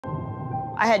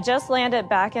I had just landed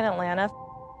back in Atlanta.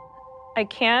 I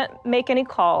can't make any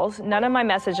calls. None of my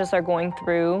messages are going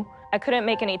through. I couldn't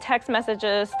make any text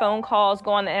messages, phone calls, go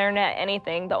on the internet,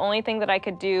 anything. The only thing that I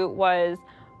could do was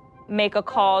make a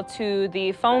call to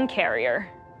the phone carrier.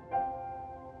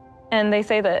 And they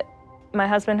say that my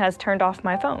husband has turned off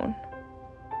my phone.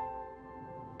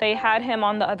 They had him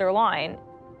on the other line.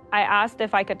 I asked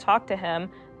if I could talk to him.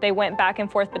 They went back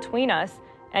and forth between us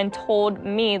and told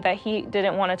me that he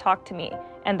didn't want to talk to me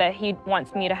and that he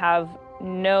wants me to have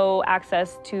no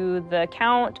access to the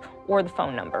account or the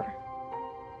phone number.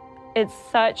 It's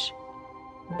such